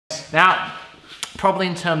Now, probably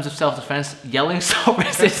in terms of self-defense, yelling stop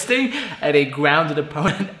resisting at a grounded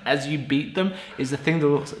opponent as you beat them is the thing that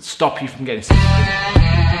will stop you from getting sick.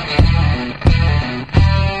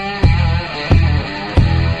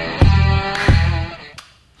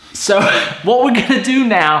 So what we're gonna do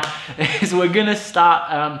now is we're gonna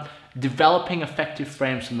start developing effective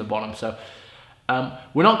frames from the bottom. So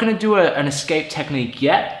we're not gonna do an escape technique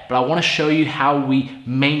yet, but I wanna show you how we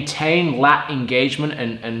maintain lat engagement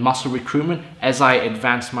and muscle recruitment as I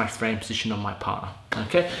advance my frame position on my partner,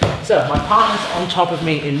 okay? So my partner's on top of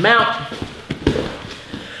me in mount.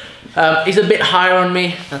 He's a bit higher on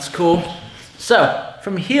me, that's cool. So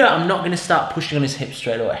from here, I'm not gonna start pushing on his hips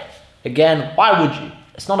straight away. Again, why would you?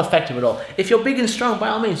 It's not effective at all. If you're big and strong, by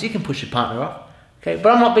all means, you can push your partner off, okay?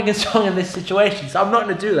 But I'm not big and strong in this situation, so I'm not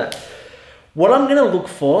gonna do that. What I'm gonna look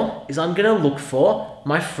for is I'm gonna look for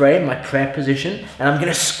my frame, my prayer position, and I'm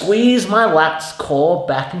gonna squeeze my lats, core,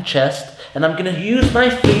 back and chest, and I'm gonna use my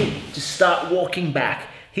feet to start walking back.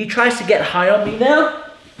 He tries to get high on me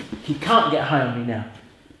now, he can't get high on me now.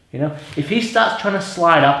 You know, if he starts trying to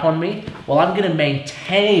slide up on me, well, I'm gonna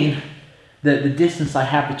maintain the distance I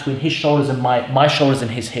have between his shoulders and my shoulders and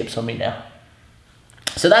his hips on me now.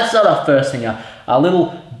 So that's not our first thing, our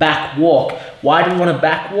little back walk. Why do we want to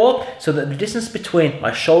back walk? So that the distance between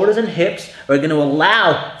my shoulders and hips are going to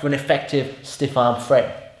allow for an effective stiff arm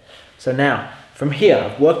frame. So now, from here,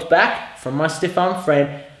 I've worked back from my stiff arm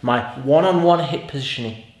frame, my one-on-one hip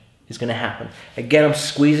positioning is going to happen. Again, I'm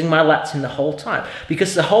squeezing my lats in the whole time,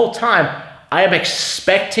 because the whole time, I am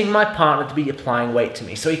expecting my partner to be applying weight to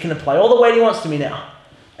me. So he can apply all the weight he wants to me now.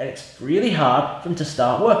 And it's really hard for him to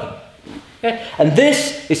start working. Okay? And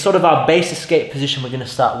this is sort of our base escape position we're going to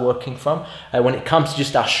start working from when it comes to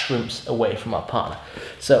just our shrimps away from our partner.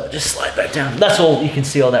 So just slide back down. That's all, you can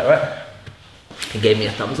see all that, right? He gave me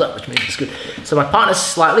a thumbs up, which means it's good. So my partner's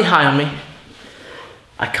slightly high on me.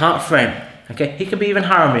 I can't frame, okay? He can be even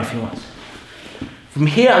higher on me if he wants. From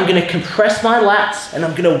here, I'm gonna compress my lats and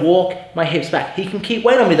I'm gonna walk my hips back. He can keep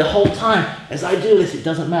weight on me the whole time. As I do this, it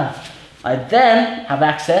doesn't matter. I then have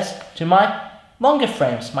access to my longer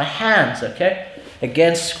frames, my hands, okay?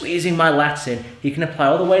 Again, squeezing my lats in. He can apply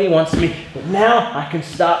all the weight he wants to me, but now I can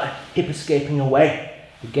start hip escaping away.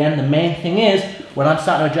 Again, the main thing is, when I'm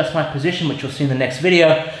starting to adjust my position, which you'll see in the next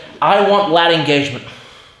video, I want lat engagement.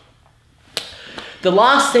 The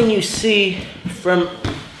last thing you see from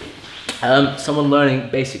someone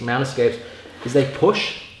learning basic mount escapes is they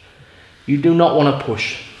push. You do not want to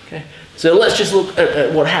push, okay? So let's just look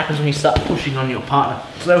at what happens when you start pushing on your partner.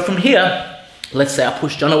 So from here, let's say I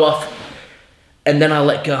push Jono off and then I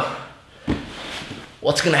let go.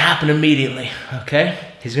 What's gonna happen immediately, okay?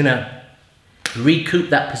 He's gonna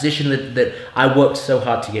recoup that position that I worked so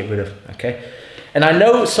hard to get rid of, okay? And I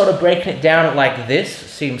know sort of breaking it down like this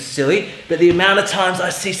seems silly, but the amount of times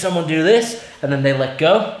I see someone do this and then they let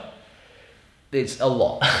go, it's a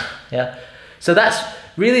lot, yeah? So that's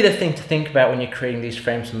really the thing to think about when you're creating these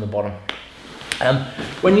frames from the bottom.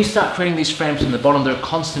 When you start creating these frames from the bottom, they're a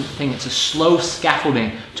constant thing. It's a slow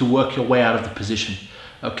scaffolding to work your way out of the position,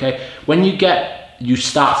 okay? When you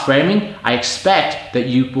start framing, I expect that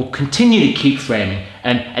you will continue to keep framing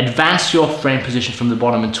and advance your frame position from the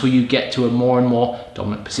bottom until you get to a more and more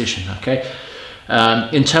dominant position, okay?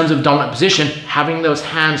 In terms of dominant position, having those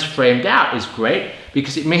hands framed out is great,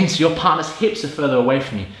 because it means your partner's hips are further away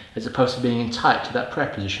from you as opposed to being in tight to that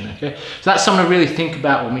prep position, okay? So that's something to really think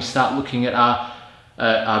about when we start looking at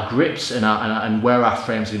our grips and where our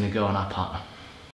frame's gonna go on our partner.